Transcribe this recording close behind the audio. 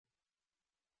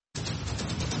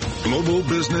Global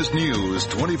business news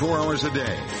 24 hours a day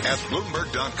at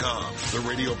Bloomberg.com, the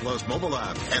Radio Plus mobile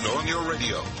app, and on your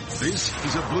radio. This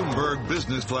is a Bloomberg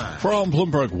Business Flash. From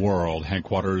Bloomberg World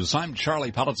headquarters, I'm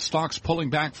Charlie Pellet. Stocks pulling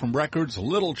back from records.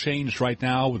 Little changed right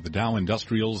now with the Dow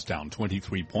Industrials down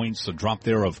 23 points, a drop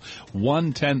there of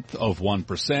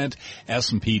 0.1%.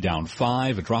 S&P down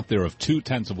 5, a drop there of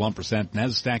 0.2%.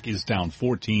 NASDAQ is down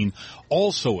 14,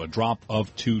 also a drop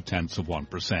of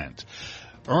 0.2%.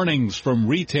 Earnings from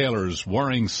retailers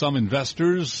worrying some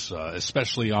investors,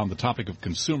 especially on the topic of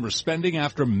consumer spending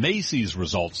after Macy's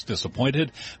results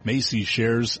disappointed. Macy's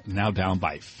shares now down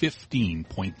by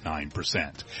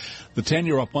 15.9%. The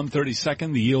 10-year up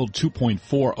 1/32, the yield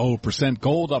 2.40%.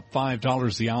 Gold up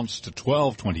 $5 the ounce to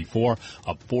 $12.24,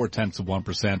 up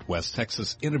 0.4%. West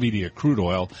Texas Intermediate crude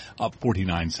oil up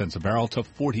 49 cents a barrel to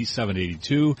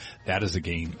 $47.82. That is a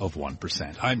gain of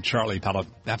 1%. I'm Charlie Pellet.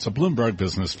 That's a Bloomberg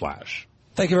Business Flash.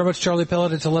 Thank you very much, Charlie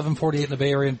Pellet. It's 11:48 in the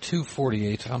Bay Area and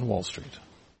 2:48 on Wall Street.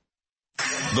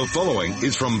 The following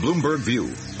is from Bloomberg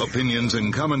View. Opinions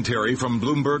and commentary from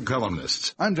Bloomberg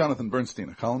columnists. I'm Jonathan Bernstein,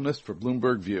 a columnist for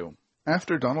Bloomberg View.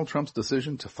 After Donald Trump's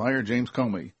decision to fire James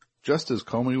Comey, just as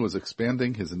Comey was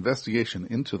expanding his investigation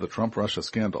into the Trump-Russia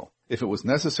scandal, if it was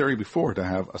necessary before to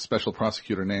have a special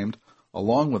prosecutor named,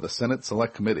 along with a Senate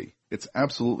Select Committee, it's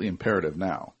absolutely imperative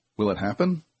now. Will it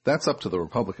happen? That's up to the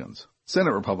Republicans.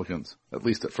 Senate Republicans, at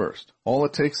least at first. All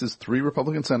it takes is 3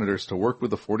 Republican senators to work with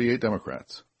the 48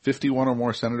 Democrats. 51 or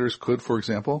more senators could, for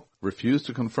example, refuse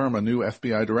to confirm a new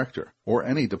FBI director, or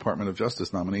any Department of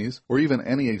Justice nominees, or even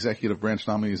any executive branch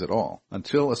nominees at all,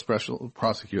 until a special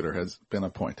prosecutor has been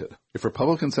appointed. If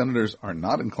Republican senators are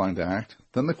not inclined to act,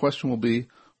 then the question will be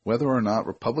whether or not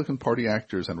Republican Party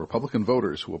actors and Republican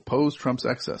voters who oppose Trump's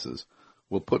excesses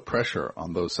will put pressure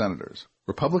on those senators.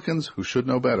 Republicans who should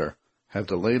know better have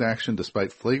delayed action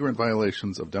despite flagrant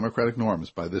violations of democratic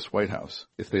norms by this White House.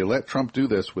 If they let Trump do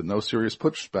this with no serious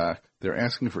pushback, they're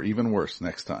asking for even worse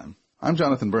next time. I'm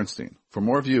Jonathan Bernstein. For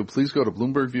more View, please go to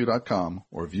BloombergView.com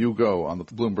or View Go on the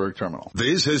Bloomberg terminal.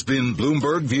 This has been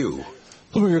Bloomberg View.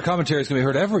 Bloomberg View commentary is going to be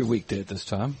heard every weekday at this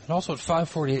time, and also at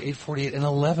 5:48, 8:48, and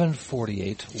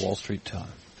 11:48 Wall Street time.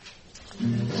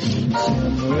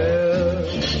 Somewhere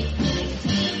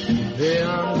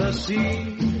beyond the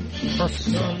sea.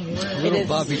 Little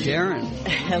Bobby Darin.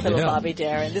 Bobby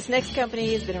Darin. This next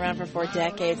company has been around for 4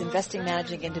 decades, investing,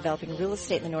 managing, and developing real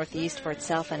estate in the Northeast for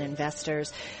itself and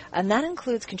investors. And that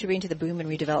includes contributing to the boom and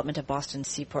redevelopment of Boston's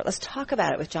Seaport. Let's talk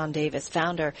about it with John Davis,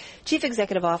 founder, chief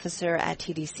executive officer at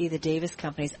TDC, the Davis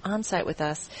Companies, on site with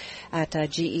us at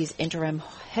GE's interim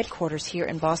headquarters here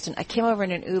in Boston. I came over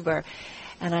in an Uber,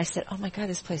 and I said, oh, my God,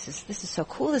 this is so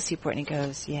cool, the Seaport. And he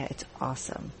goes, yeah, it's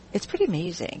awesome. It's pretty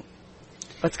amazing.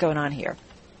 What's going on here?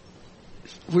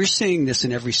 We're seeing this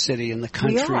in every city in the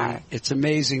country. We are. It's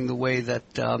amazing the way that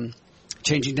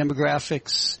changing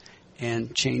demographics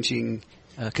and changing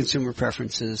consumer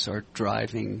preferences are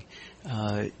driving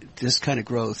this kind of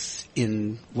growth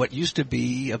in what used to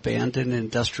be abandoned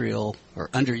industrial or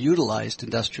underutilized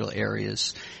industrial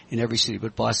areas in every city.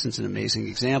 But Boston's an amazing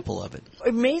example of it. It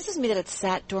amazes me that it's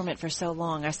sat dormant for so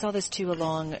long. I saw this, too,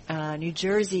 along New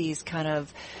Jersey's kind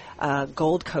of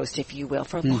Gold Coast, if you will.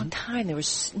 For a long time, there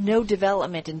was no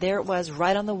development, and there it was,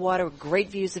 right on the water, with great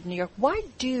views of New York. Why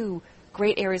do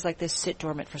great areas like this sit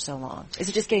dormant for so long? Is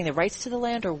it just getting the rights to the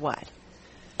land, or what?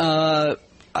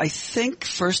 I think,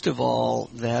 first of all,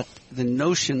 that the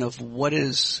notion of what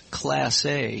is Class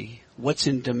A, what's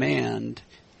in demand,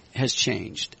 has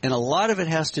changed. And a lot of it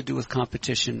has to do with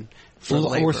competition for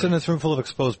labor. We're sitting in this room full of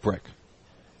exposed brick.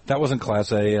 That wasn't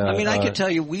Class A. I can tell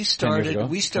you, we started ago.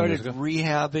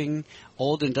 rehabbing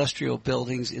old industrial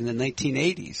buildings in the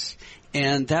 1980s,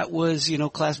 and that was,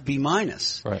 Class B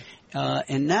minus. Right.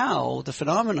 And now the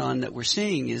phenomenon that we're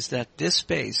seeing is that this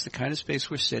space, the kind of space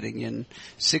we're sitting in,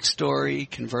 6-story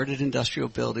converted industrial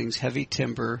buildings, heavy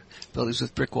timber buildings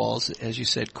with brick walls, as you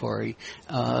said, Cory.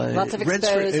 Lots of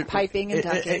exposed piping and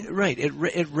ducting. Right.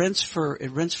 It rents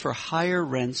for higher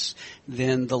rents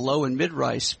than the low and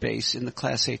mid-rise space in the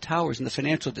Class A towers in the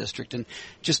financial district. And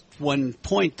just one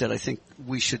point that I think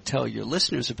we should tell your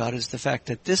listeners about is the fact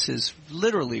that this is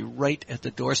literally right at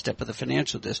the doorstep of the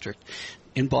financial district.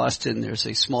 In Boston, there's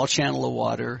a small channel of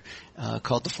water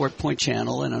called the Fort Point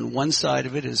Channel, and on one side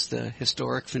of it is the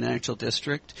historic financial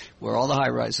district where all the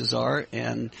high-rises are,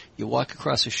 and you walk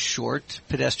across a short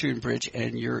pedestrian bridge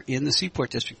and you're in the Seaport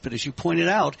district. But as you pointed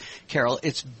out, Carol,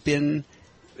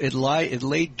 it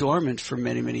laid dormant for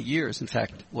many, many years. In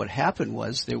fact, what happened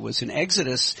was there was an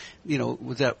exodus,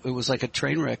 it was like a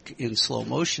train wreck in slow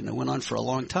motion that went on for a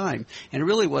long time. And it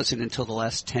really wasn't until the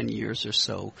last 10 years or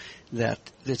so that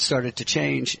it started to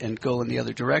change and go in the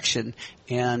other direction,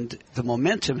 and the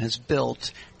momentum has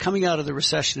built. Coming out of the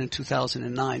recession in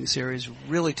 2009, this area has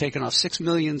really taken off 6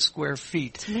 million square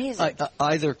feet. It's amazing.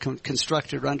 Either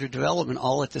constructed or under development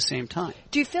all at the same time.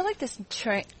 Do you feel like this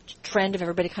trend of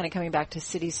everybody kind of coming back to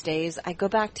city stays? I go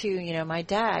back to, my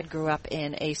dad grew up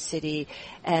in a city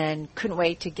and couldn't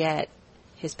wait to get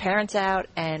his parents out,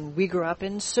 and we grew up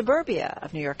in suburbia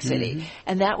of New York City. Mm-hmm.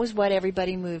 And that was what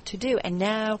everybody moved to do. And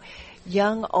now,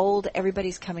 young, old,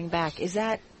 everybody's coming back. Is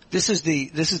that... This is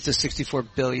the $64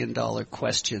 billion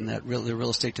question that the real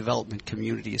estate development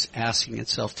community is asking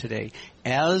itself today.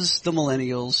 As the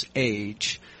millennials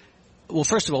age, well,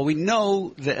 first of all, we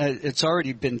know that it's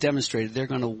already been demonstrated they're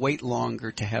going to wait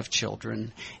longer to have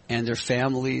children, and their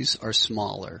families are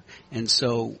smaller. And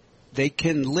so they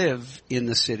can live in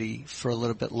the city for a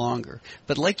little bit longer.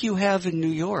 But like you have in New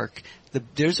York,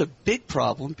 there's a big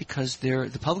problem because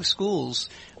the public schools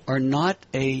are not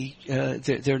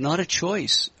they're not a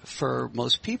choice for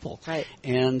most people. Right.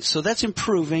 And so that's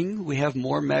improving. We have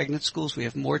more magnet schools. We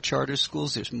have more charter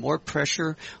schools. There's more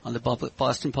pressure on the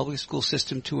Boston public school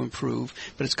system to improve,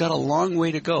 but it's got a long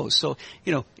way to go. So,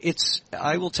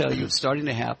 I will tell you, it's starting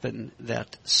to happen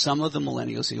that some of the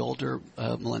millennials, the older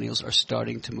millennials, are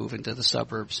starting to move into the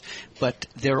suburbs, but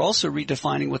they're also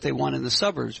redefining what they want in the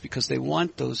suburbs because they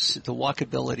want the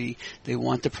walkability, they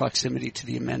want the proximity to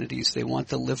the amenities, they want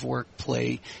the live, work,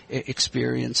 play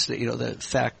experience, the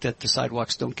fact that the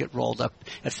sidewalks don't get rolled up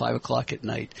at 5 o'clock at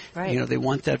night. Right. They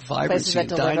want that vibrancy and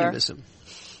dynamism.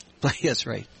 Yes,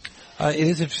 right. It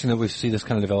is interesting that we see this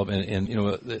kind of development in,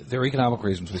 there are economic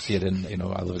reasons. We see it in,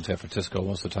 I live in San Francisco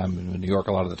most of the time, in New York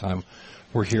a lot of the time.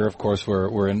 We're here, of course,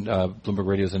 we're in, Bloomberg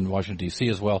Radio's in Washington, D.C.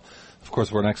 as well. Of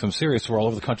course, we're in XM Sirius. We're all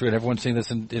over the country, and everyone's seeing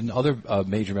this in other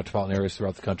major metropolitan areas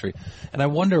throughout the country. And I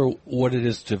wonder what it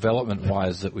is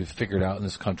development-wise that we've figured out in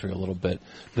this country a little bit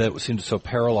that seemed so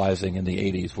paralyzing in the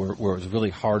 80s, where it was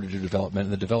really hard to do development,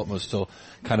 and the development was still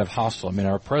kind of hostile. I mean,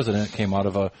 our president came out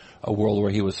of a world where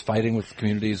he was fighting with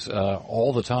communities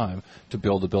all the time to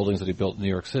build the buildings that he built in New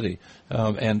York City.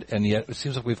 And yet it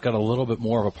seems like we've got a little bit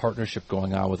more of a partnership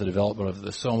going on with the development of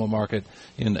the SoMa market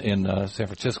in San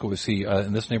Francisco. We see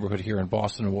in this neighborhood here in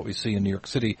Boston, and what we see in New York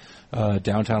City,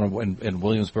 downtown and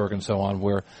Williamsburg and so on,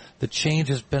 where the change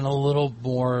has been a little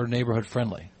more neighborhood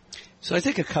friendly. So I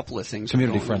think a couple of things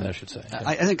community friendly, I should say. Yeah.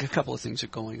 I think a couple of things are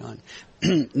going on.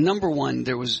 Number one,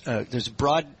 there's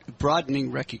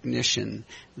broadening recognition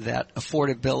that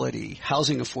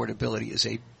housing affordability is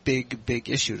a big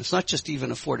issue. It's not just even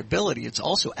affordability, it's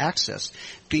also access,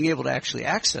 being able to actually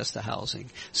access the housing.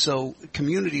 So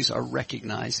communities are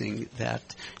recognizing that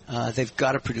they've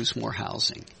got to produce more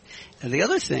housing. And the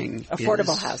other thing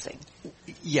affordable housing.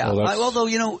 Yeah. Although,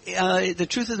 the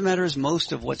truth of the matter is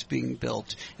most of what's being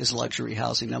built is luxury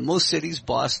housing. Now, most cities,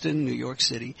 Boston, New York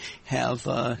City, have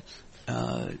what's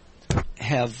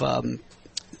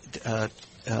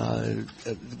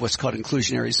called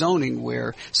inclusionary zoning,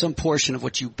 where some portion of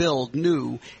what you build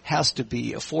new has to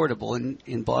be affordable.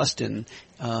 In Boston,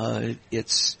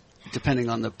 it's, depending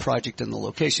on the project and the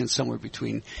location, somewhere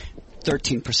between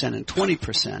 13% and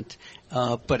 20%.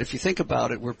 But if you think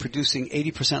about it, we're producing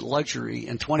 80% luxury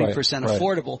and 20%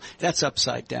 affordable. That's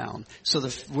upside down. So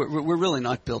we're really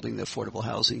not building the affordable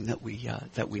housing that we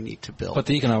need to build. But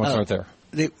the economics aren't there.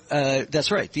 That's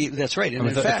right. That's right. And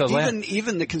in fact,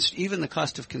 even the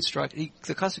cost of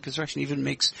construction even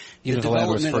makes the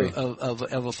development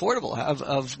of affordable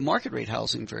of market rate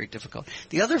housing very difficult.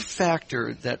 The other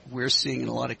factor that we're seeing in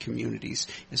a lot of communities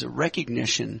is a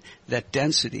recognition that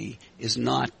density is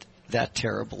not that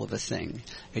terrible of a thing.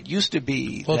 It used to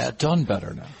be that it's done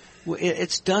better now. Well,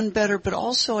 it's done better, but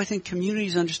also I think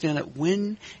communities understand that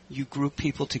when you group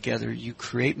people together, you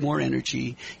create more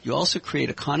energy. You also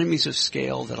create economies of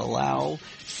scale that allow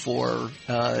for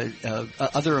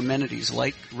other amenities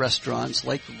like restaurants,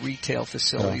 like retail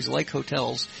facilities, like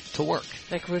hotels to work.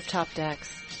 Like rooftop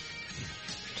decks.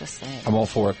 Just saying. I'm all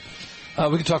for it.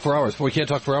 We can talk for hours, but we can't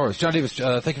talk for hours. John Davis,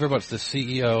 thank you very much. The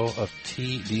CEO of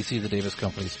TDC, the Davis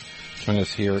Companies, joining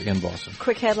us here in Boston.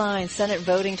 Quick headline: Senate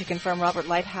voting to confirm Robert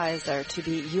Lighthizer to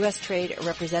be U.S. Trade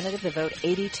Representative. The vote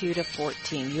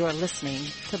 82-14. You are listening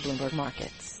to Bloomberg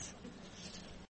Markets.